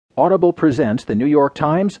Audible presents the New York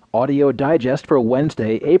Times Audio Digest for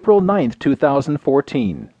Wednesday, April 9,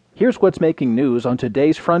 2014. Here's what's making news on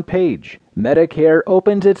today's front page. Medicare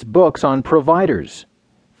opens its books on providers.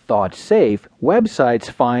 Thought safe,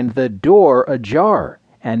 websites find the door ajar.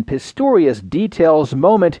 And Pistorius details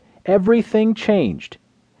moment everything changed.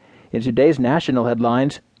 In today's national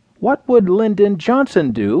headlines, what would Lyndon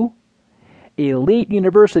Johnson do? Elite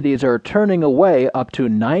universities are turning away up to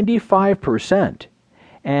 95%.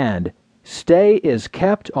 And stay is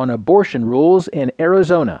kept on abortion rules in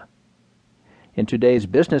Arizona. In today's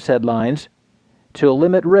business headlines, to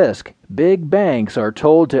limit risk, big banks are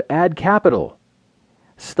told to add capital.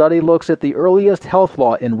 Study looks at the earliest health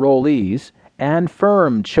law enrollees, and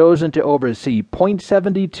firm chosen to oversee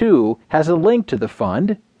 .72 has a link to the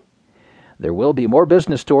fund. There will be more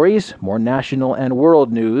business stories, more national and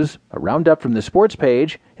world news, a roundup from the sports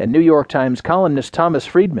page, and New York Times columnist Thomas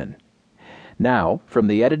Friedman. Now, from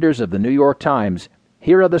the editors of the New York Times,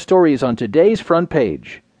 here are the stories on today's front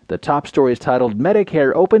page. The top story is titled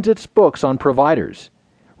Medicare Opens Its Books on Providers,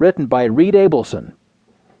 written by Reed Abelson.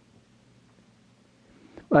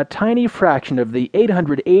 A tiny fraction of the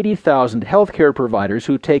 880,000 healthcare providers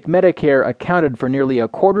who take Medicare accounted for nearly a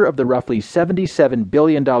quarter of the roughly $77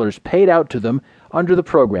 billion paid out to them under the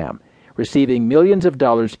program, receiving millions of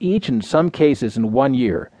dollars each in some cases in 1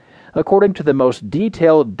 year, according to the most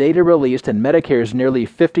detailed data released in Medicare's nearly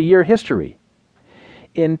 50-year history.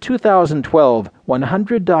 In 2012,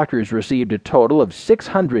 100 doctors received a total of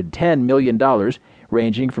 $610 million,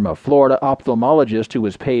 ranging from a Florida ophthalmologist who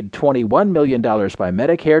was paid $21 million by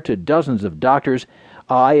Medicare to dozens of doctors,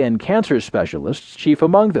 eye and cancer specialists, chief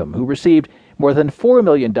among them, who received more than $4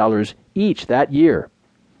 million each that year.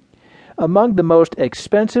 Among the most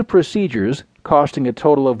expensive procedures, costing a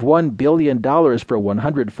total of $1 billion for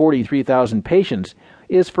 143,000 patients,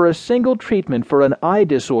 is for a single treatment for an eye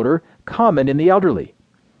disorder common in the elderly.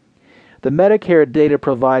 The Medicare data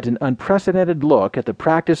provides an unprecedented look at the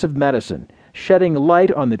practice of medicine, shedding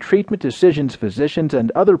light on the treatment decisions physicians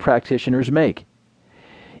and other practitioners make.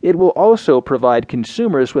 It will also provide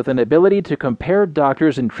consumers with an ability to compare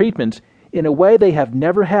doctors and treatments in a way they have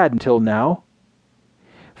never had until now.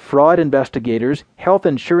 Fraud investigators, health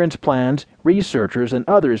insurance plans, researchers, and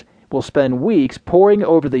others will spend weeks poring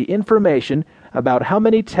over the information about how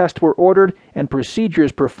many tests were ordered and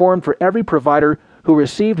procedures performed for every provider who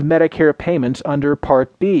received Medicare payments under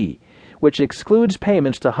Part B, which excludes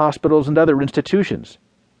payments to hospitals and other institutions.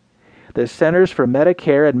 The Centers for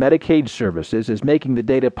Medicare and Medicaid Services is making the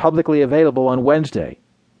data publicly available on Wednesday.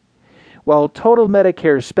 While total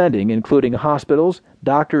Medicare spending, including hospitals,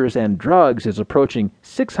 doctors, and drugs, is approaching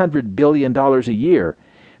 $600 billion a year,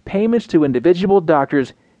 payments to individual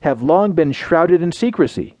doctors have long been shrouded in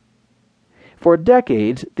secrecy. For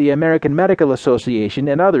decades, the American Medical Association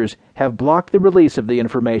and others have blocked the release of the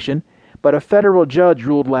information, but a federal judge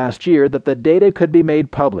ruled last year that the data could be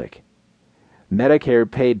made public. Medicare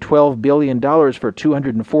paid $12 billion for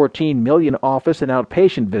 214 million office and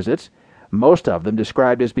outpatient visits, most of them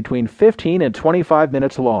described as between 15 and 25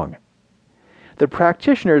 minutes long. The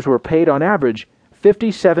practitioners were paid on average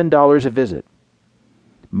 $57 a visit.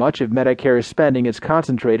 Much of Medicare's spending is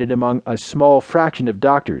concentrated among a small fraction of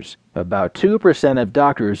doctors. About 2% of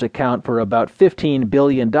doctors account for about $15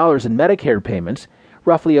 billion in Medicare payments,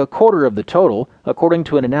 roughly a quarter of the total, according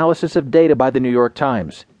to an analysis of data by the New York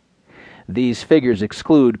Times. These figures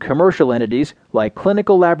exclude commercial entities like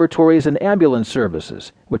clinical laboratories and ambulance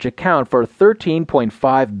services, which account for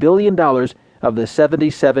 $13.5 billion of the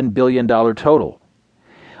 $77 billion total.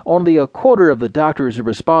 Only a quarter of the doctors are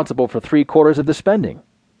responsible for three-quarters of the spending.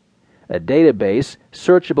 A database,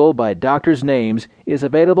 searchable by doctors' names, is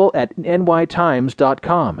available at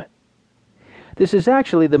nytimes.com. This is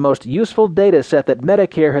actually the most useful data set that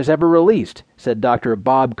Medicare has ever released, said Dr.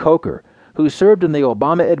 Bob Coker, who served in the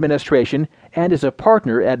Obama administration and is a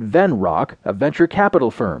partner at Venrock, a venture capital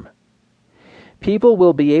firm. People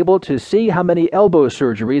will be able to see how many elbow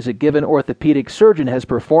surgeries a given orthopedic surgeon has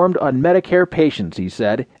performed on Medicare patients, he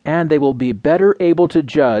said, and they will be better able to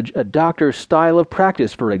judge a doctor's style of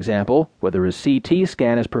practice, for example, whether a CT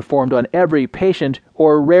scan is performed on every patient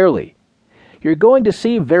or rarely. You're going to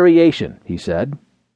see variation, he said.